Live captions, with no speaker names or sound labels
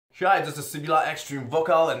Hi, this is Sibylla Extreme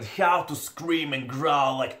Vocal and how to scream and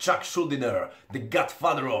growl like Chuck Schuldiner, the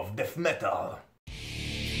godfather of death metal.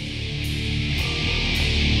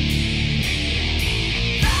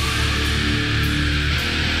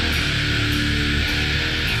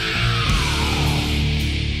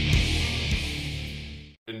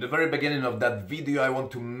 In the very beginning of that video I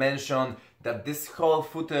want to mention that this whole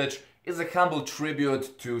footage is a humble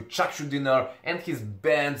tribute to Chuck Schuldiner and his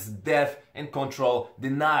band's Death and Control the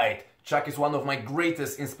Night. Chuck is one of my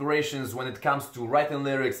greatest inspirations when it comes to writing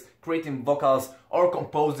lyrics, creating vocals or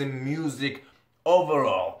composing music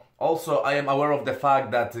overall. Also, I am aware of the fact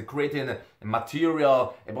that creating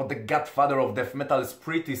material about the godfather of death metal is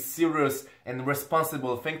pretty serious and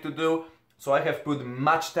responsible thing to do, so I have put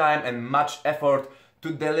much time and much effort to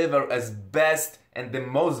deliver as best and the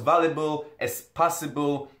most valuable as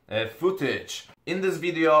possible footage. In this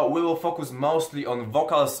video we will focus mostly on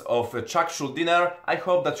vocals of Chuck Schuldiner. I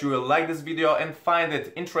hope that you will like this video and find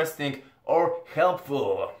it interesting or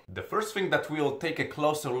helpful. The first thing that we will take a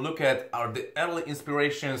closer look at are the early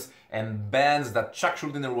inspirations and bands that Chuck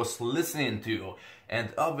Schuldiner was listening to. And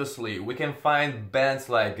obviously we can find bands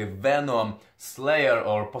like Venom, Slayer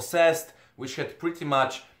or Possessed, which had pretty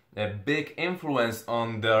much a big influence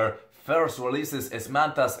on their first releases as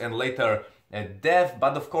Mantas and later Death,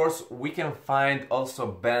 but of course we can find also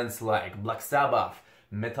bands like Black Sabbath,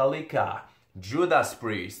 Metallica, Judas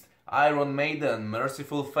Priest, Iron Maiden,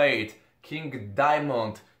 Merciful Fate, King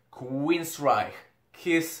Diamond, Queensryche,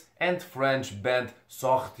 Kiss and French band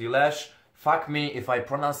Sortilège. Fuck me if I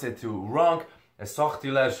pronounce it wrong. A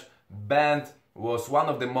Sortilège band was one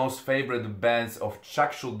of the most favorite bands of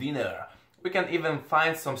Chuck Schuldiner. We can even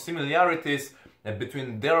find some similarities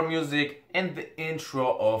between their music and the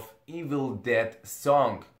intro of Evil Dead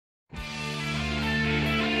song.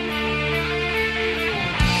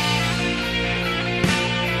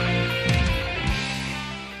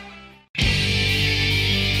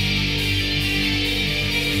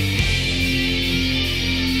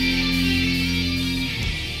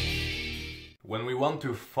 When we want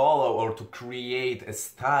to follow or to create a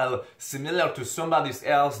style similar to somebody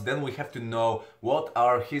else, then we have to know what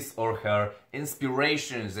are his or her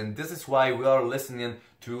inspirations, and this is why we are listening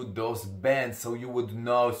to those bands, so you would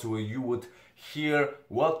know, so you would hear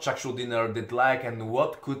what Chuck Schuldiner did like and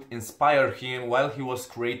what could inspire him while he was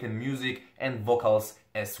creating music and vocals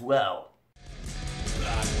as well.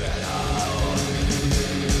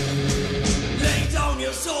 Lay down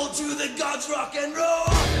your soul to the gods, rock and roll.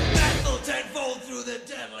 Battle tenfold through the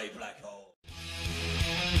deadly black hole.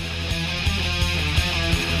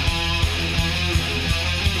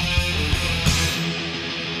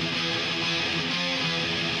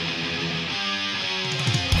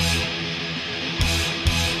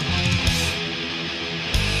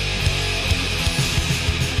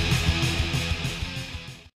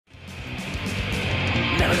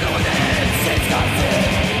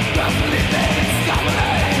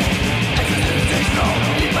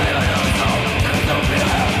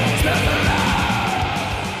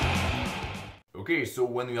 Okay, so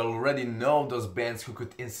when we already know those bands who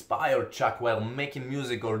could inspire Chuck while making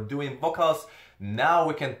music or doing vocals, now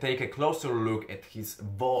we can take a closer look at his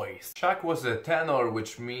voice. Chuck was a tenor,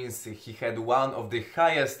 which means he had one of the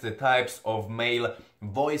highest types of male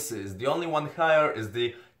voices. The only one higher is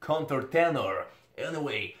the countertenor.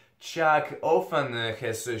 Anyway, Chuck often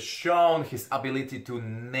has shown his ability to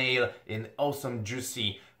nail in awesome,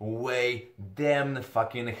 juicy way damn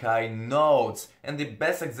fucking high notes. And the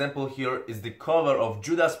best example here is the cover of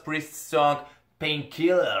Judas Priest's song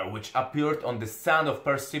Painkiller, which appeared on the Sound of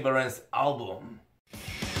Perseverance album.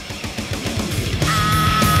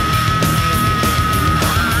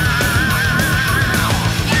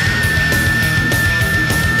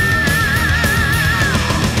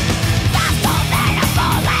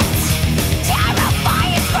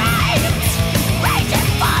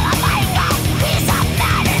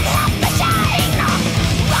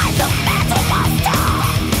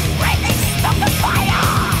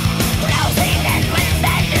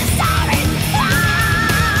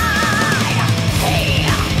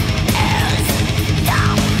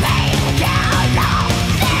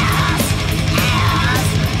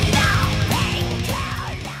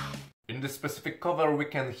 Cover we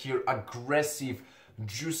can hear aggressive,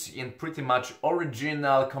 juicy and pretty much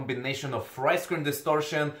original combination of rice cream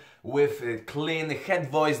distortion with a clean head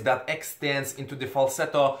voice that extends into the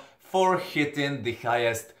falsetto for hitting the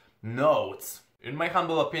highest notes. In my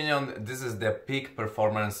humble opinion, this is the peak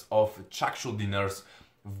performance of Chuck Schuldiner's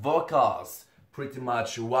vocals. Pretty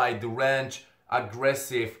much wide range,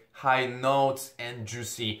 aggressive, high notes and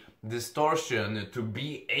juicy distortion to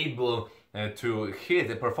be able to hit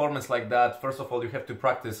a performance like that, first of all, you have to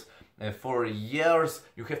practice for years.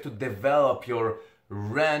 You have to develop your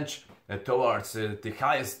range towards the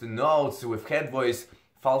highest notes with head voice,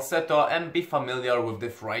 falsetto, and be familiar with the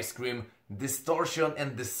fry scream, distortion,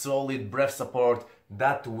 and the solid breath support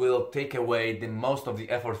that will take away the most of the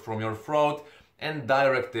effort from your throat and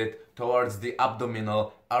direct it towards the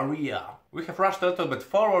abdominal area. We have rushed a little bit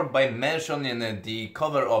forward by mentioning the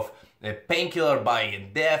cover of Painkiller by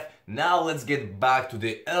Death. Now let's get back to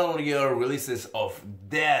the earlier releases of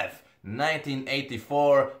Death.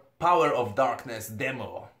 1984, Power of Darkness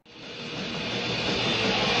demo.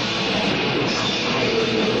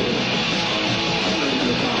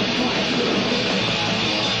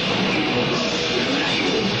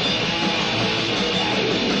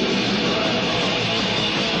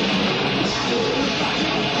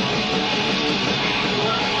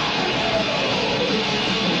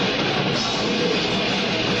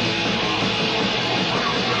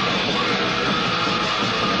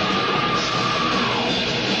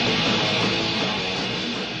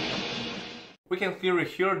 We can clearly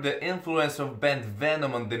hear the influence of band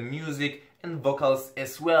Venom on the music and vocals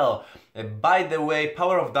as well. By the way,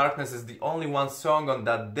 Power of Darkness is the only one song on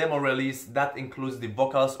that demo release that includes the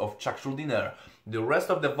vocals of Chuck Schuldiner. The rest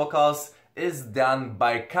of the vocals is done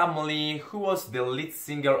by Cam Lee, who was the lead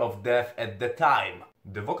singer of Death at the time.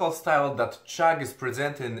 The vocal style that Chuck is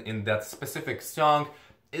presenting in that specific song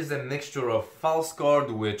is a mixture of false chord,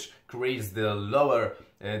 which creates the lower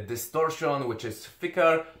distortion, which is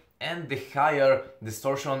thicker, and the higher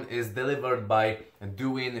distortion is delivered by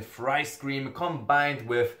doing fry scream combined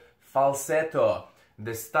with falsetto.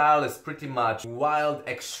 The style is pretty much wild,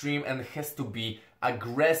 extreme, and has to be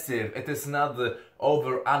aggressive. It is not the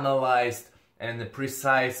over-analyzed and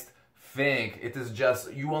precise thing. It is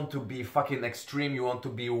just, you want to be fucking extreme, you want to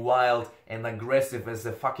be wild and aggressive as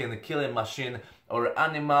a fucking killing machine or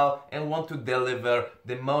animal, and want to deliver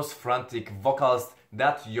the most frantic vocals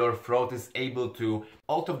that your throat is able to.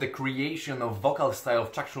 Out of the creation of vocal style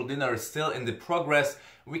of Chuck Schuldiner is still in the progress,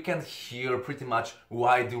 we can hear pretty much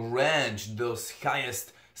wide range. Those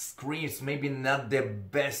highest screams, maybe not the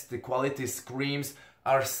best quality screams,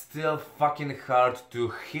 are still fucking hard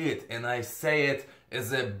to hit, and I say it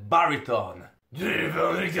as a baritone.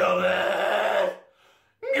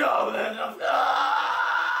 Goblin of Thor!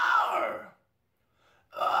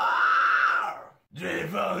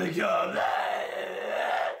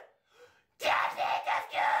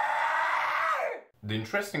 The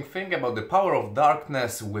interesting thing about the Power of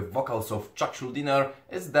Darkness with vocals of Chuck Schuldiner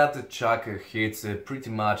is that Chuck hits pretty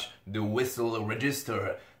much the whistle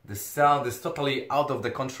register. The sound is totally out of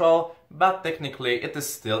the control, but technically it is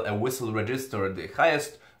still a whistle register, the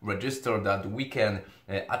highest register that we can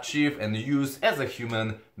achieve and use as a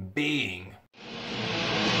human being.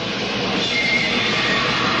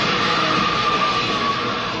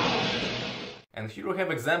 And here we have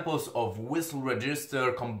examples of whistle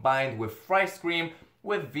register combined with fry scream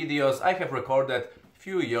with videos I have recorded a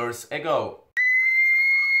few years ago.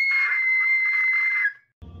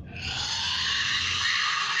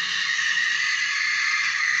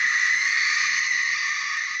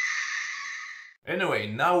 Anyway,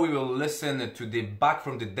 now we will listen to the Back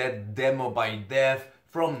from the Dead demo by Death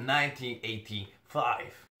from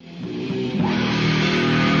 1985.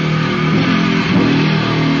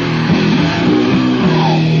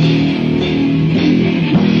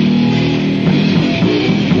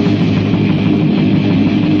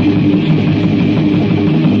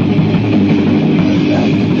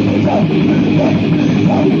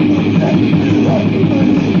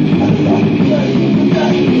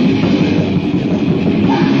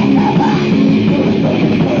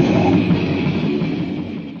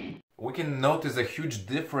 We can notice a huge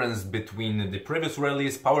difference between the previous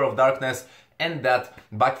release, Power of Darkness, and that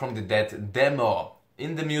Back from the Dead demo,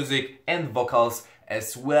 in the music and vocals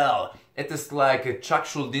as well. It is like Chuck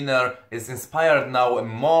Schuldiner is inspired now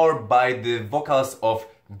more by the vocals of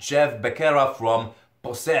Jeff Becerra from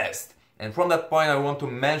Possessed. And from that point I want to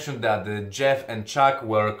mention that Jeff and Chuck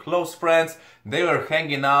were close friends. They were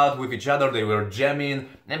hanging out with each other, they were jamming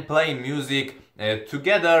and playing music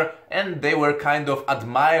together, and they were kind of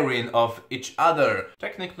admiring of each other.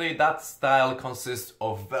 Technically that style consists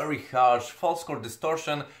of very harsh false chord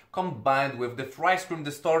distortion combined with the fry scream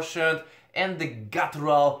distortion and the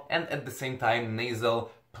guttural and at the same time nasal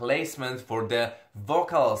placement for the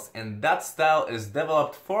vocals, and that style is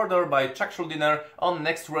developed further by Chuck Schuldiner on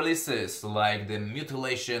next releases like the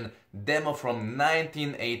Mutilation demo from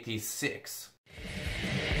 1986.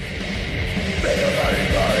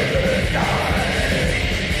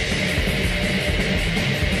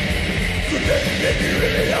 Make you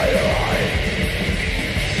really out of your eyes.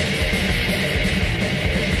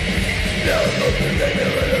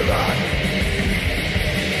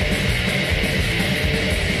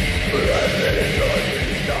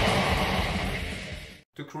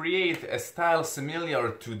 style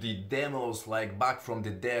similar to the demos like Back from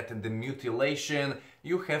the Dead and the Mutilation,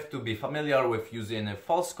 you have to be familiar with using a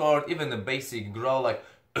false chord, even a basic growl like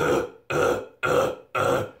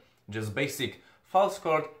just basic false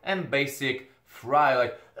chord and basic fry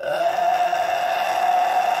like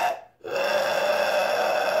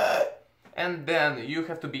and then you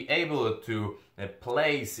have to be able to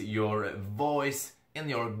place your voice in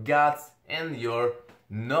your guts and your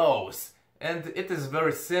nose. And it is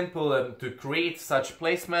very simple to create such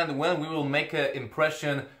placement when we will make an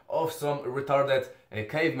impression of some retarded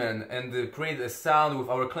caveman and create a sound with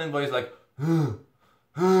our clean voice like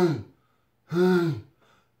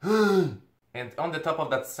and on the top of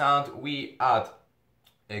that sound we add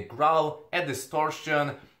a growl, a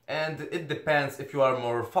distortion, and it depends if you are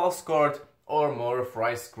more false chord or more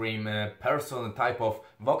fry scream person type of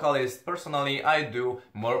vocalist. Personally, I do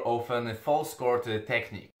more often false chord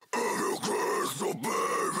technique.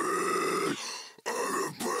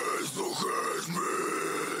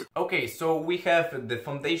 Okay, so we have the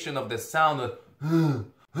foundation of the sound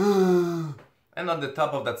and on the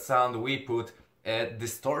top of that sound we put a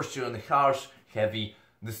distortion, harsh, heavy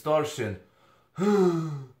distortion.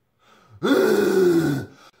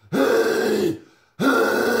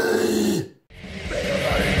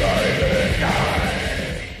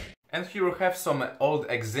 And here we have some old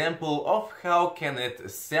example of how can it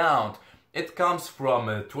sound. It comes from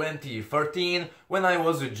 2013 when I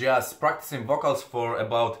was just practicing vocals for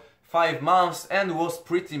about 5 months and was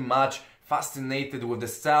pretty much fascinated with the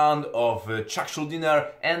sound of Chuck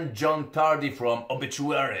Schuldiner and John Tardy from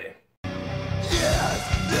Obituary. Yes,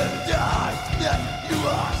 the dark that you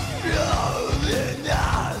are rolling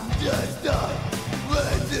on just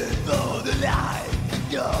waiting for the light to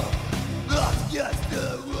go. Not just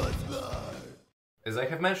the woods. As I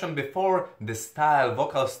have mentioned before, the style,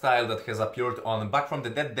 vocal style that has appeared on Back from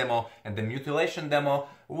the Dead demo and the Mutilation demo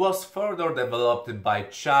was further developed by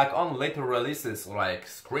Chuck on later releases like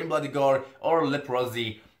Scream Bloody Gore or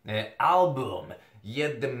Leprosy album.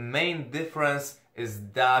 Yet the main difference is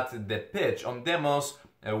that the pitch on demos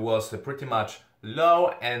was pretty much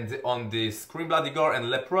low, and on the Scream Bloody Gore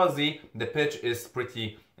and Leprosy the pitch is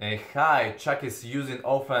pretty high. Chuck is using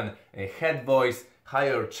often a head voice,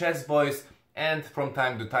 higher chest voice, and from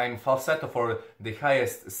time to time falsetto for the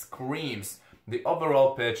highest screams. The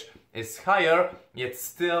overall pitch is higher, yet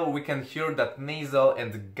still we can hear that nasal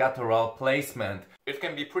and guttural placement. It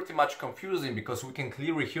can be pretty much confusing because we can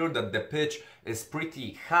clearly hear that the pitch is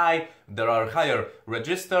pretty high, there are higher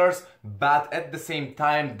registers, but at the same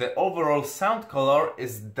time the overall sound color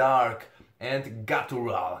is dark and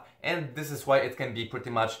guttural, and this is why it can be pretty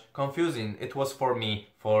much confusing. It was for me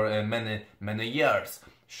for many years.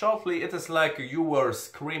 Shortly, it is like you were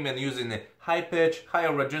screaming using high pitch,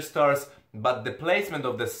 higher registers, but the placement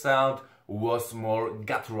of the sound was more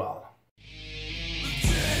guttural.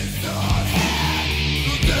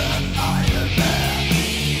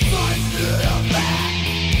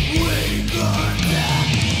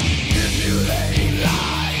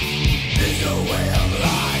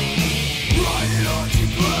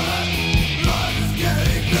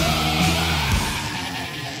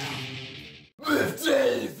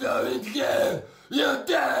 You're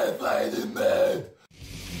terrified, man!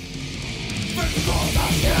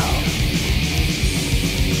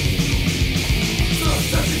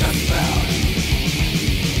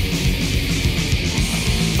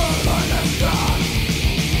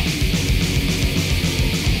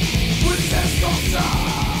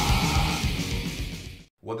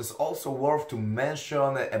 What is also worth to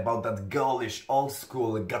mention about that girlish,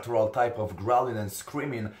 old-school, guttural type of growling and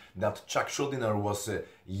screaming that Chuck Schuldiner was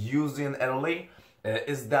using early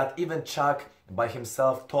is that even Chuck by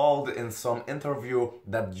himself told in some interview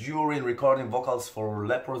that during recording vocals for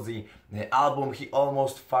Leprosy album he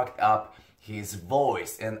almost fucked up his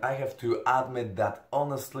voice, and I have to admit that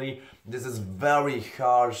honestly this is very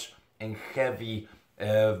harsh and heavy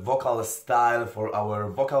vocal style for our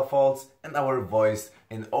vocal folds and our voice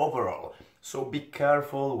in overall. So be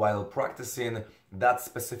careful while practicing that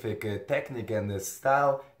specific technique and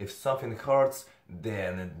style. If something hurts,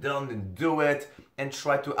 then don't do it, and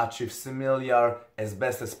try to achieve similar as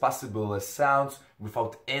best as possible sounds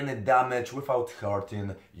without any damage, without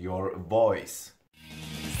hurting your voice.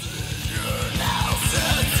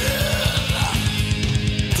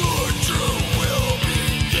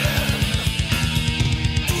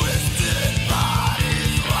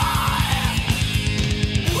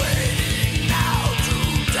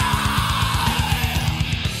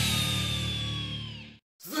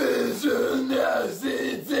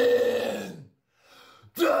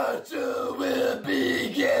 Torture will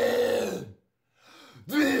begin.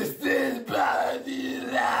 Twisted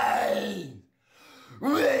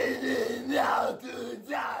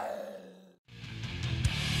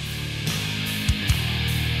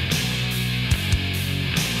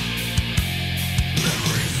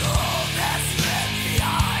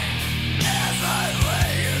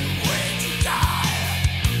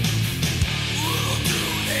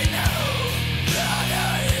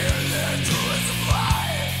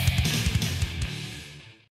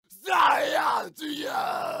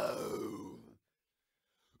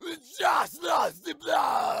lost the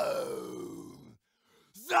blow.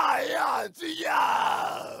 Zion to you.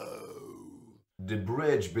 The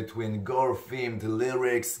bridge between gore-themed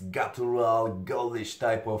lyrics, guttural, ghoulish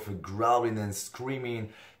type of growling and screaming,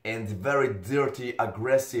 and very dirty,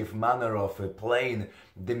 aggressive manner of playing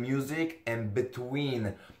the music, and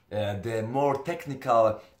between the more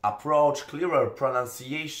technical approach, clearer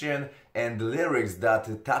pronunciation, and lyrics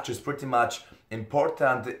that touches pretty much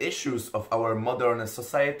important issues of our modern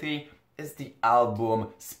society, is the album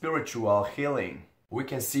Spiritual Healing. We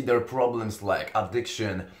can see their problems like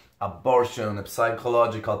addiction, abortion,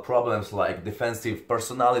 psychological problems like defensive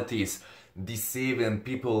personalities, deceiving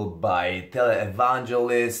people by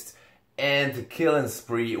televangelists, and killing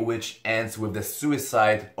spree which ends with the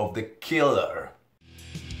suicide of the killer.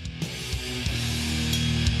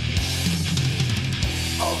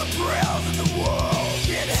 All the prayers in the world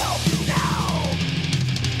can't help you now.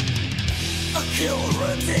 A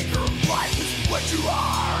killer and taker of life is what you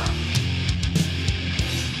are.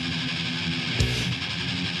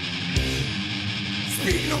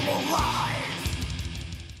 Speak no more lies.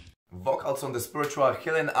 Vocals on the Spiritual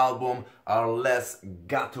Healing album are less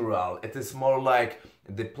guttural. It is more like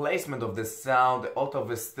the placement of the sound, although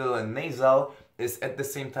it's still nasal, is at the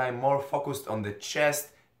same time more focused on the chest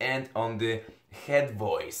and on the head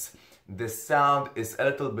voice. The sound is a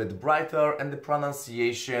little bit brighter and the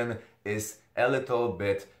pronunciation is a little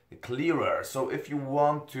bit clearer. So if you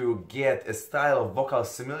want to get a style of vocal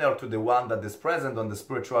similar to the one that is present on the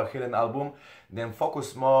Spiritual Healing album, then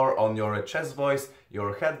focus more on your chest voice,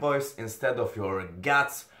 your head voice instead of your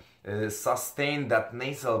guts. Sustain that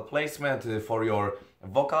nasal placement for your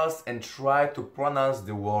vocals and try to pronounce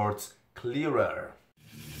the words clearer.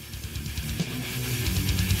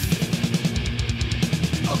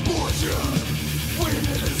 Abortion, when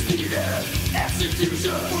it is needed.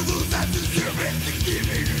 Execution, for those that deserve it. The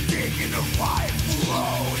giving and taking of life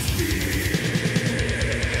flows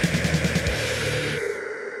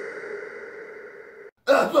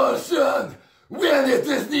Abortion, when it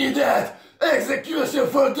is needed. Execution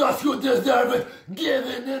for those who deserve it.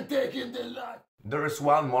 Giving and taking the life. There is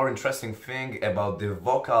one more interesting thing about the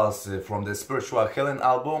vocals from the Spiritual Healing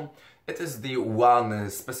album. It is the one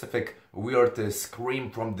specific weird scream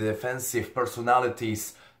from the Defensive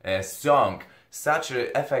Personalities song. Such an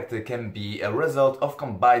effect can be a result of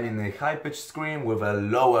combining a high-pitched scream with a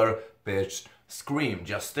lower-pitched scream.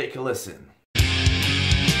 Just take a listen.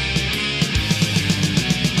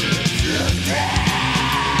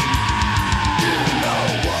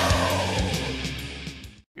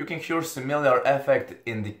 You can hear similar effect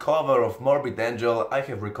in the cover of Morbid Angel I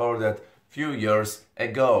have recorded few years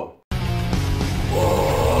ago.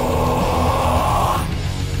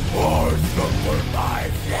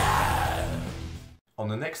 On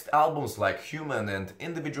the next albums like Human and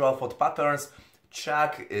Individual Thought Patterns,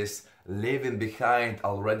 Chuck is leaving behind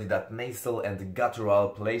already that nasal and guttural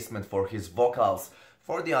placement for his vocals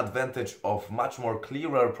for the advantage of much more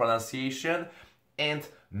clearer pronunciation and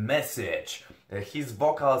message. His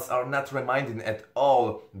vocals are not reminding at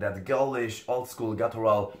all that ghoulish, old-school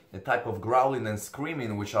guttural type of growling and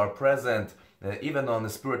screaming which are present even on the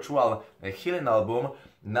Spiritual Healing album.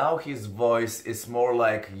 Now his voice is more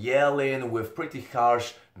like yelling with pretty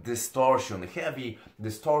harsh distortion, heavy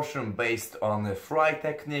distortion based on a fry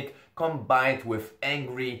technique combined with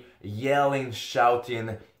angry, yelling,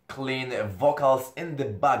 shouting, clean vocals in the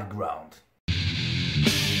background.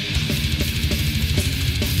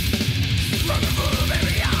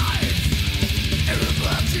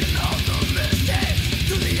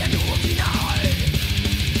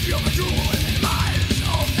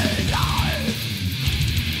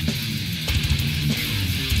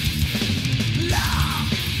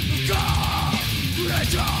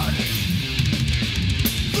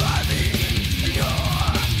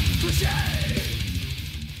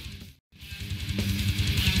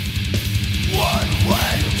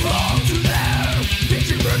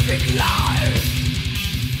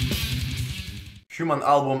 Human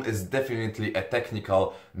album is definitely a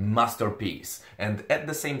technical masterpiece, and at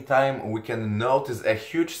the same time we can notice a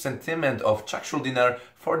huge sentiment of Chuck Schuldiner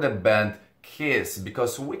for the band Kiss,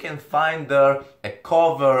 because we can find there a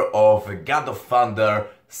cover of God of Thunder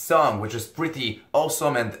song, which is pretty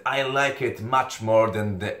awesome and I like it much more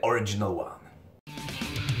than the original one.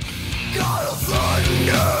 God of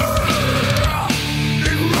Thunder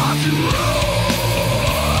in rock and roll.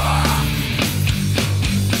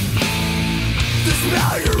 The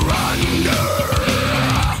smell you're under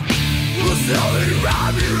will slowly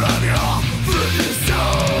rob you of your virgin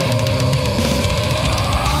soul.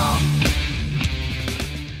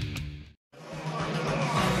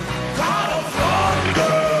 God of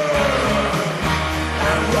Thunder.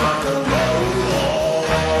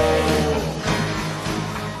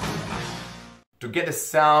 really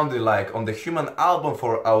sound like on the human album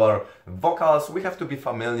for our vocals, we have to be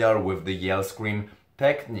familiar with the yell scream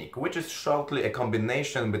technique, which is shortly a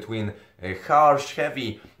combination between a harsh,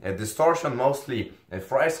 heavy distortion, mostly a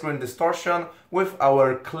fry screen distortion, with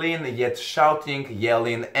our clean yet shouting,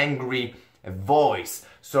 yelling, angry voice.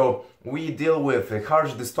 So we deal with a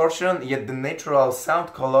harsh distortion, yet the natural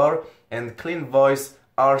sound color and clean voice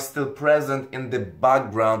are still present in the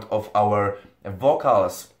background of our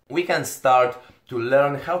vocals. We can start to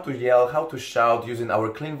learn how to yell, how to shout using our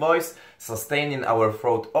clean voice, sustaining our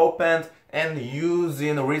throat opened, and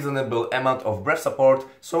using a reasonable amount of breath support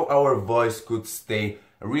so our voice could stay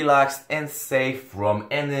relaxed and safe from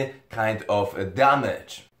any kind of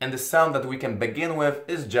damage. And the sound that we can begin with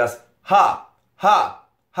is just ha, ha,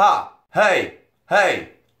 ha, hey, hey,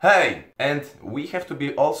 hey. And we have to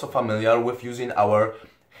be also familiar with using our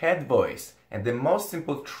head voice. And the most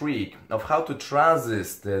simple trick of how to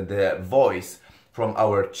transit the voice from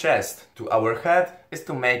our chest to our head is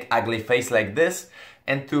to make ugly face like this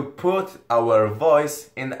and to put our voice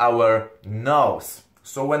in our nose.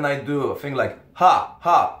 So when I do a thing like ha,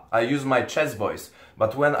 ha, I use my chest voice.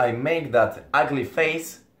 But when I make that ugly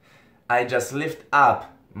face, I just lift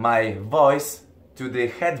up my voice to the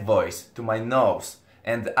head voice, to my nose.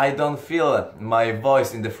 And I don't feel my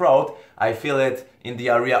voice in the throat, I feel it in the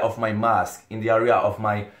area of my mask, in the area of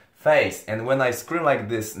my face. And when I scream like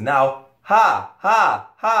this now, ha, ha,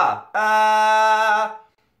 ha, ah,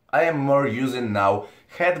 I am more using now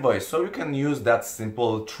head voice, so you can use that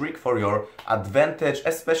simple trick for your advantage,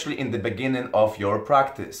 especially in the beginning of your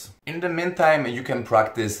practice. In the meantime, you can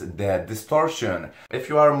practice the distortion. If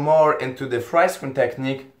you are more into the fry screen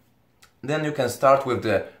technique, then you can start with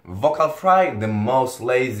the vocal fry, the most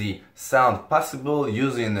lazy sound possible,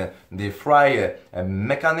 using the fry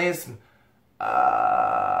mechanism.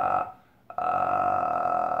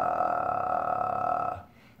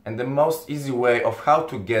 And the most easy way of how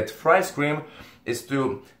to get fry scream is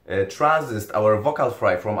to transit our vocal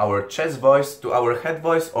fry from our chest voice to our head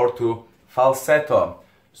voice or to falsetto.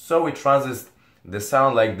 So we transit the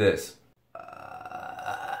sound like this.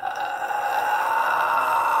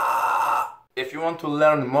 If you want to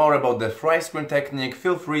learn more about the fry screen technique,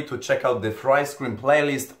 feel free to check out the fry screen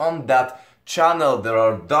playlist on that channel. There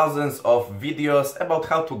are dozens of videos about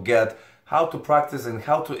how to practice and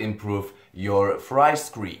how to improve your fry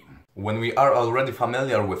scream. When we are already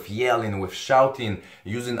familiar with yelling, with shouting,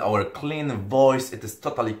 using our clean voice, it is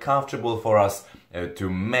totally comfortable for us to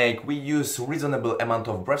make. We use reasonable amount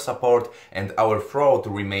of breath support and our throat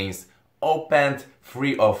remains opened,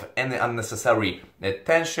 free of any unnecessary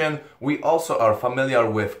tension. We also are familiar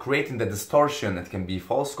with creating the distortion. It can be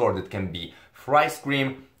false chord, it can be fry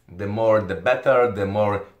scream. The more the better, the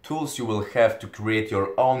more tools you will have to create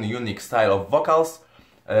your own unique style of vocals.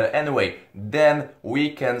 Anyway, then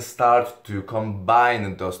we can start to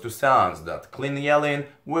combine those two sounds, that clean yelling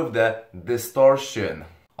with the distortion.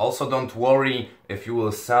 Also, don't worry if you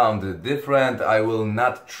will sound different. I will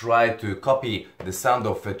not try to copy the sound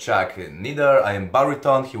of Chuck. Neither. I am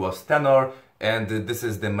baritone, he was tenor, and this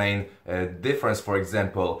is the main difference. For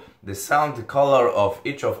example, the sound color of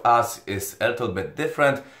each of us is a little bit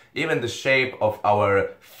different. Even the shape of our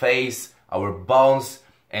face, our bones,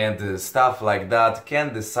 and stuff like that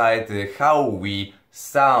can decide how we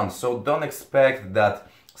sound. So don't expect that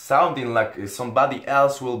sounding like somebody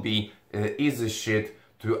else will be easy shit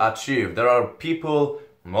to achieve. There are people,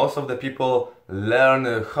 most of the people learn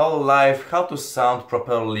whole life how to sound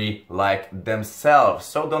properly like themselves.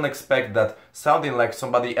 So don't expect that sounding like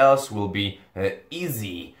somebody else will be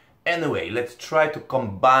easy. Anyway, let's try to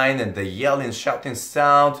combine the yelling, shouting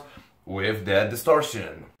sound with the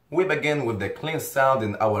distortion. We begin with the clean sound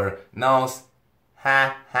in our nose,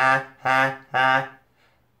 ha, ha, ha, ha.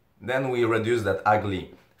 Then we reduce that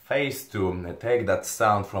ugly face to take that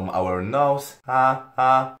sound from our nose, ha,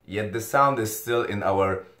 ha. Yet the sound is still in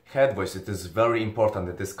our head voice. It is very important.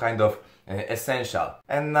 It is kind of essential.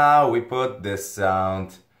 And now we put the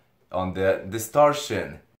sound on the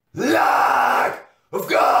distortion. Lack of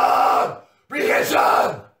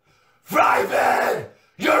comprehension, private,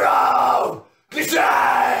 your own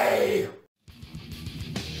cliche.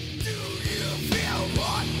 Do you feel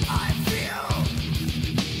what I feel?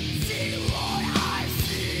 See what I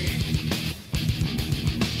see.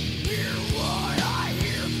 Hear what I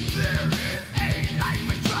hear. There is a life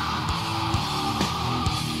beyond.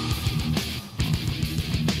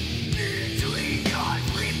 Between your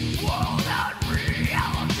dream world and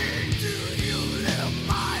reality, do you live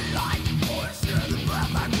my life or still the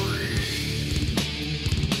breath I breathe?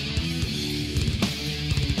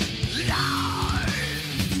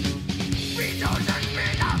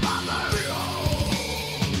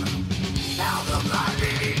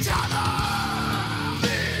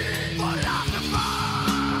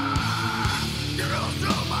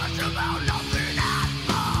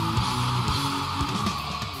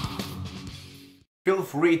 Feel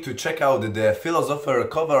free to check out the Philosopher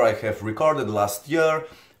cover I have recorded last year.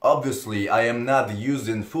 Obviously, I am not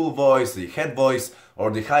using full voice, the head voice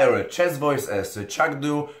or the higher chest voice as Chuck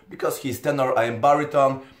do, because he's tenor, I am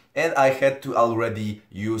baritone, and I had to already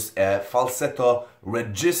use a falsetto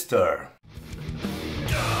register.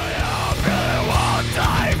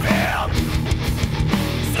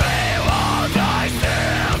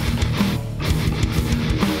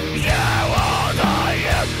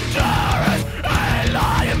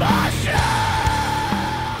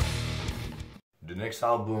 The next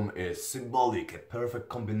album is Symbolic, a perfect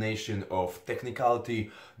combination of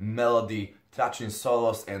technicality, melody, touching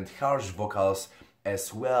solos and harsh vocals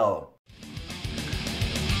as well.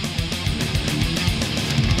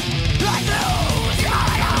 I close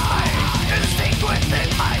my eyes and sink within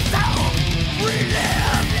myself,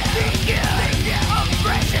 relive the gift of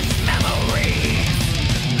precious memories.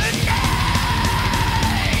 The night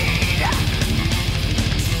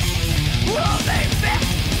will they fix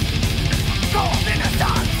cold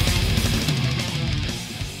innocence.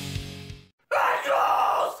 I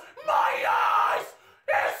close my eyes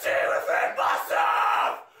and see within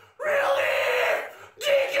myself, relive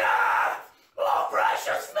the gift of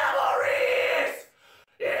precious memories.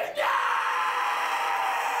 In there.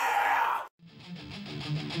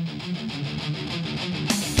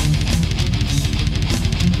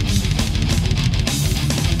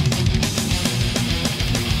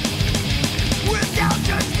 Without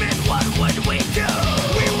judgment, what would we do?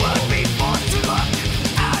 We would be forced to look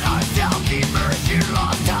at ourselves, immersion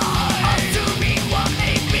lost time, assuming what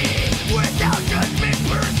may be. Without judgment,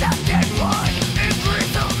 perception would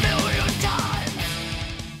increase a million times.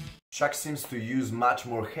 Chuck seems to use much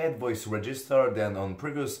more head voice register than on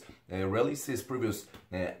previous releases, previous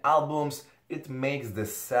albums. It makes the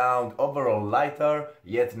sound overall lighter,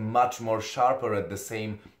 yet much more sharper at the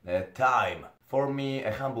same time. For me,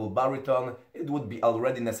 a humble baritone, it would be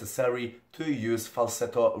already necessary to use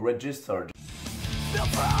falsetto register. Feel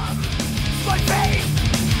from my faith,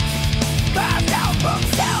 passed out from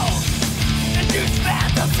self, induced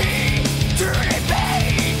fantasy, turn a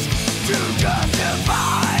page to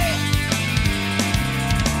justify,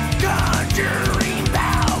 conjuring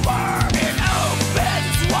power, it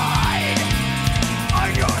opens wide on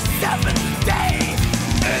your seventh day.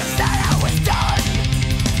 Is that how it's done?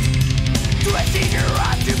 Twisting your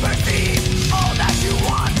eyes to perceive all that you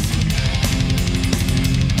want.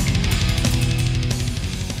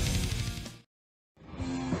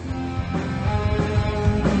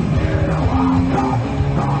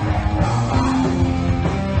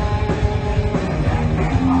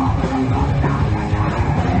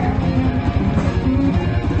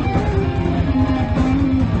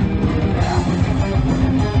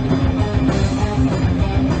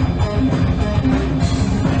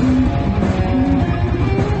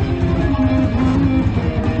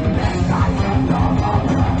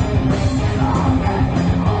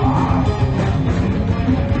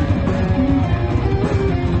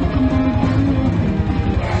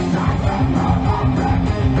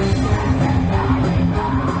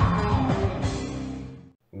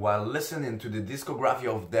 While listening to the discography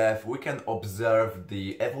of Death, we can observe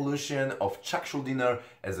the evolution of Chuck Schuldiner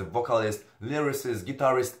as a vocalist, lyricist,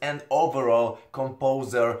 guitarist and overall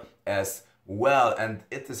composer as well. And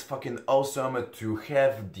it is fucking awesome to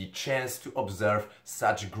have the chance to observe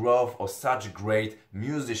such growth of such great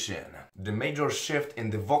musician. The major shift in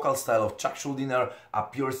the vocal style of Chuck Schuldiner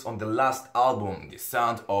appears on the last album, The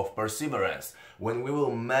Sound of Perseverance. When we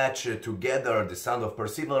will match together the Sound of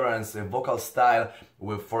Perseverance vocal style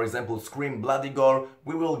with, for example, Scream Bloody Gore,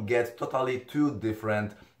 we will get totally two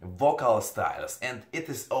different vocal styles. And it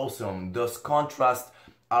is awesome. Those contrasts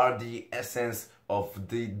are the essence of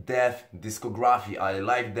the Death discography. I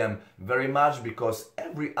like them very much because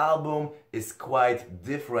every album is quite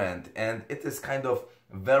different and it is kind of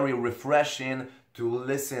very refreshing to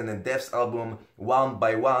listen to Death's album one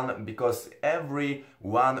by one, because every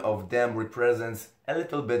one of them represents a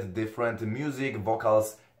little bit different music,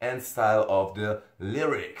 vocals and style of the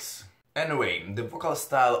lyrics. Anyway, the vocal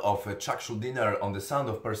style of Chuck Schuldiner on The Sound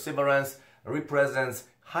of Perseverance represents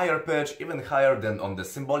higher pitch, even higher than on the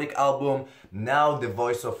Symbolic album. Now the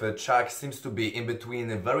voice of Chuck seems to be in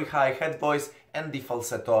between a very high head voice and the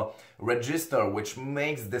falsetto register, which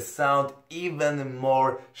makes the sound even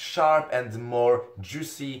more sharp and more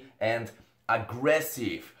juicy and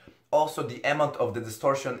aggressive. Also, the amount of the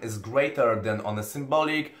distortion is greater than on a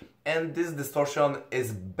Symbolic, and this distortion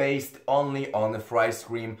is based only on a fry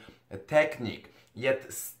scream technique.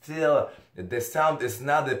 yet still the sound is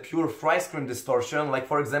not a pure fry scream distortion, like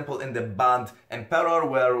for example in the band Emperor,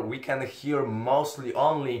 where we can hear mostly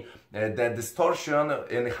only the distortion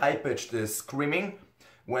in high-pitched screaming.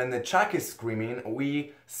 When Chuck is screaming,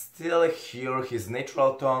 we still hear his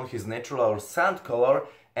natural tone, his natural sound color,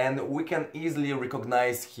 and we can easily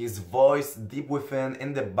recognize his voice deep within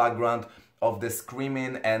in the background of the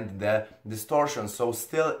screaming and the distortion. So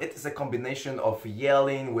still it is a combination of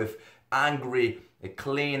yelling with angry,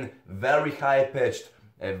 clean, very high-pitched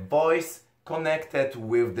voice connected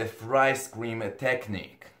with the fry scream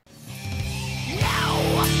technique.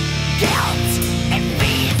 No guilt, it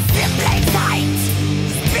feeds simply tight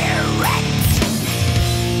spirit.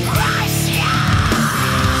 Russia!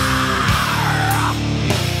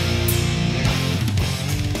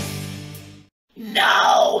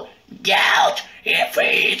 No doubt, it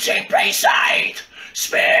feeds simply sight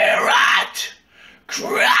spirit.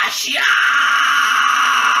 Crush ya!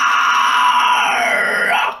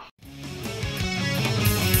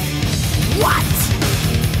 What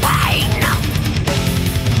pain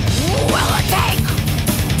will it take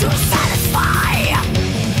to satisfy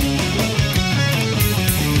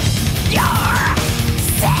your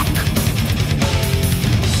sick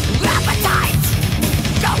appetite?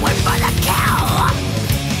 Going for the kill.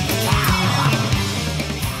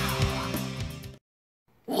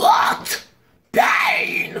 What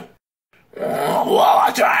pain will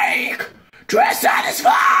it take to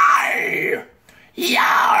satisfy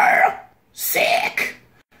your sick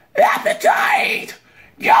appetite?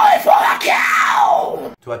 Going for the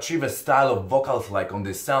kill! To achieve a style of vocals like on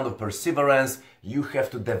the Sound of Perseverance, you have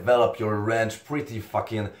to develop your range pretty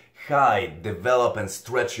fucking high. Develop and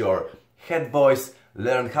stretch your head voice,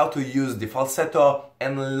 learn how to use the falsetto,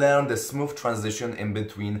 and learn the smooth transition in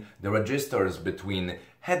between the registers, between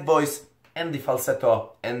head voice and the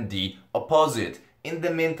falsetto and the opposite. In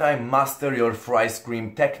the meantime, master your fry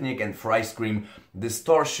scream technique and fry scream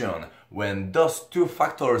distortion. When those two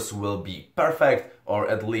factors will be perfect, or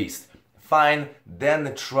at least fine,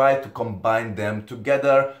 then try to combine them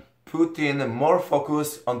together. Put in more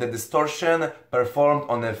focus on the distortion performed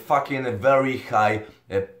on a fucking very high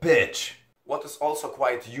pitch. What is also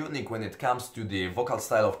quite unique when it comes to the vocal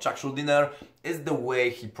style of Chuck Schuldiner is the way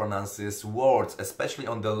he pronounces words, especially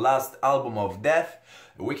on the last album of Death.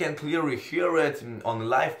 We can clearly hear it on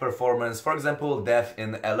live performance, for example, Death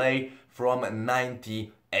in LA from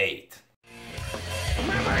 '98.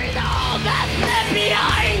 Memories all that's left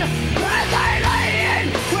behind as I lay in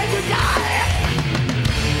when you die.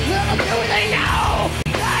 Little do they know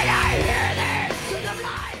that I hear this to the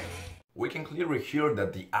blind. We can clearly hear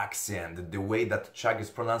that the accent, the way that Chuck is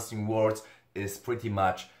pronouncing words is pretty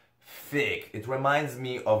much thick. It reminds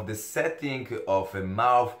me of the setting of a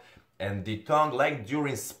mouth and the tongue like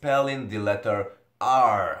during spelling the letter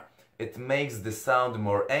R. It makes the sound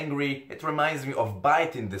more angry. It reminds me of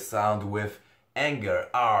biting the sound with anger,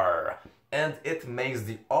 R. And it makes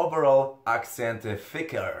the overall accent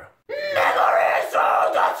thicker. Memories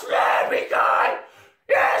all that's left behind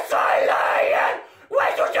as I lay in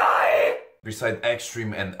when you die. Beside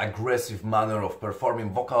extreme and aggressive manner of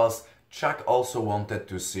performing vocals, Chuck also wanted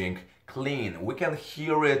to sing clean. We can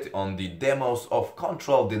hear it on the demos of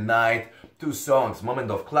Control Denied, two songs,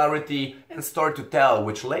 Moment of Clarity and Story to Tell,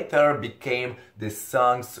 which later became the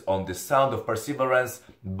songs on the Sound of Perseverance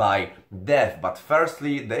by Death. But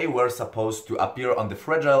firstly, they were supposed to appear on the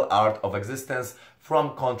Fragile Art of Existence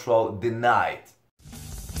from Control Denied.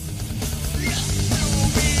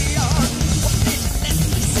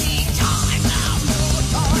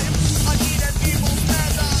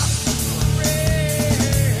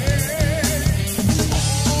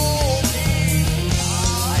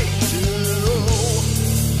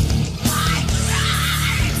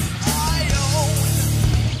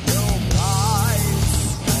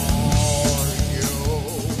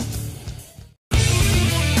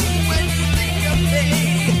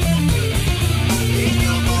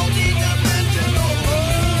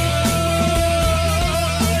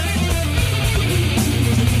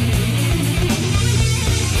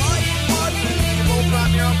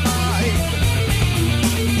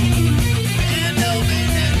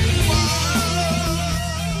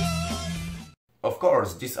 Of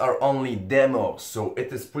course, these are only demos, so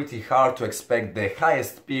it is pretty hard to expect the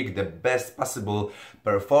highest peak, the best possible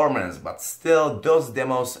performance, but still those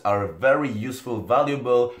demos are a very useful,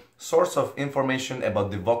 valuable source of information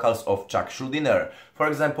about the vocals of Chuck Schuldiner. For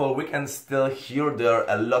example, we can still hear there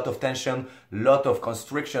a lot of tension, lot of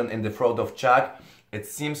constriction in the throat of Chuck. It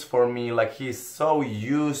seems for me like he's so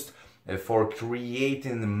used for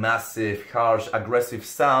creating massive, harsh, aggressive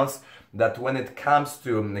sounds that when it comes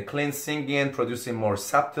to clean singing, producing more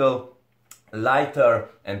subtle, lighter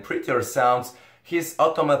and prettier sounds, he's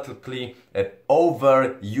automatically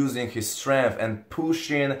overusing his strength and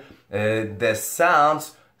pushing the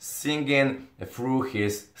sounds, singing through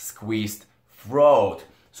his squeezed throat.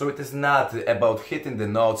 So it is not about hitting the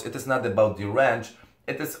notes, it is not about the range,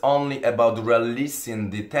 it is only about releasing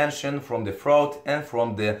the tension from the throat and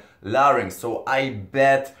from the larynx. So I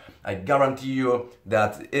guarantee you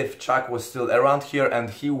that if Chuck was still around here and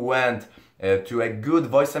he went to a good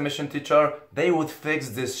voice emission teacher, they would fix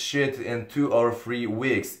this shit in 2 or 3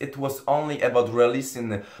 weeks. It was only about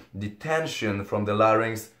releasing the tension from the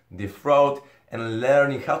larynx, the throat, and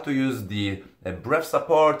learning how to use the breath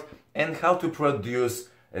support and how to produce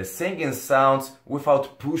singing sounds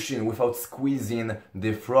without pushing, without squeezing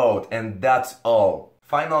the throat, and that's all.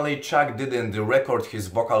 Finally, Chuck didn't record his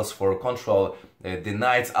vocals for Control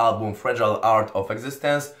Denight's album Fragile Art of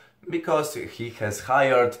Existence because he has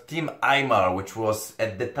hired Tim Aymar, which was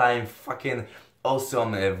at the time fucking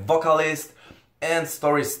awesome vocalist, and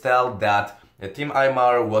stories tell that Tim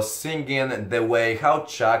Aymar was singing the way how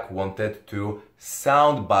Chuck wanted to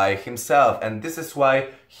sound by himself, and this is why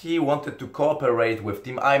he wanted to cooperate with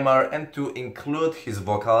Tim Aymar and to include his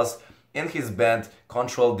vocals in his band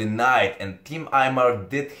Control the Night, and Tim Aymar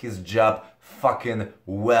did his job fucking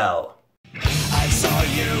well. I saw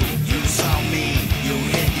you, you saw me, you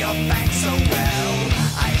hit your back so well.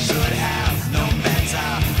 I should have known better,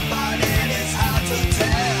 but it is hard to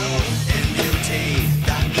tell. In beauty,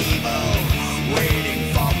 the evil,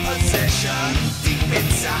 waiting for possession. Deep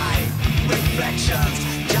inside, reflections,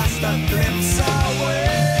 just a glimpse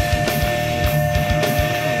away.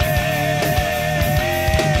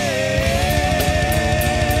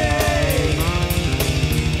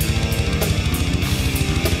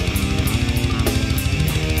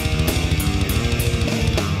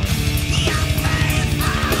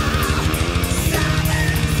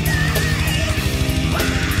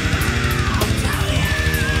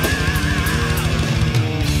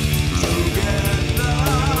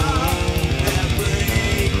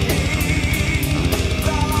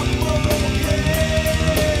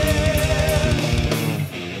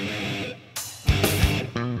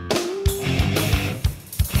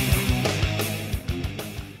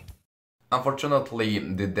 Unfortunately,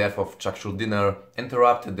 the death of Chuck Schuldiner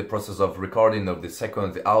interrupted the process of recording of the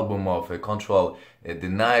second album of Control the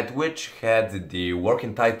Night, which had the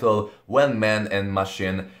working title When Man and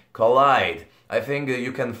Machine Collide. I think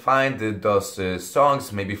you can find those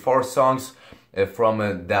songs, maybe 4 songs from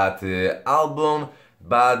that album,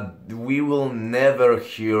 but we will never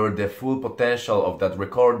hear the full potential of that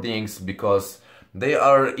recordings because they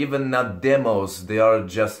are even not demos, they are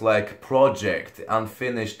just like project,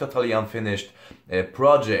 unfinished, totally unfinished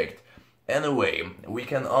project. Anyway, we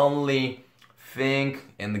can only think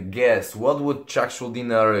and guess what would Chuck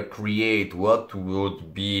Schuldiner create, what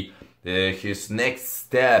would be his next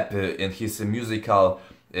step in his musical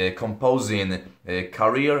composing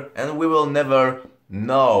career, and we will never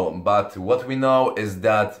know. But what we know is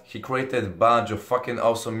that he created a bunch of fucking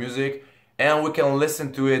awesome music, and we can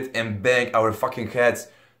listen to it and bang our fucking heads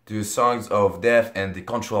to songs of death and the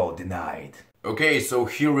Control the Night. Okay, so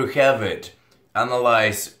here we have it.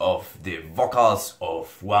 Analyze of the vocals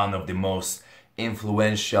of one of the most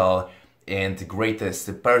influential and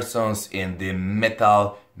greatest persons in the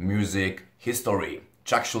metal music history.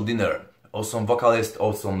 Chuck Schuldiner, awesome vocalist,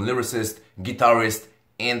 awesome lyricist, guitarist,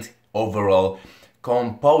 and overall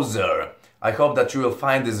composer. I hope that you will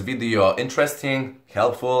find this video interesting,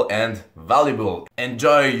 helpful and valuable.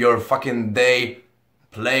 Enjoy your fucking day,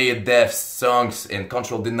 play death songs in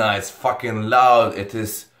Control the Night fucking loud. It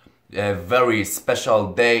is a very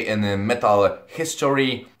special day in metal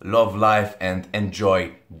history. Love life and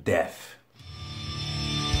enjoy death.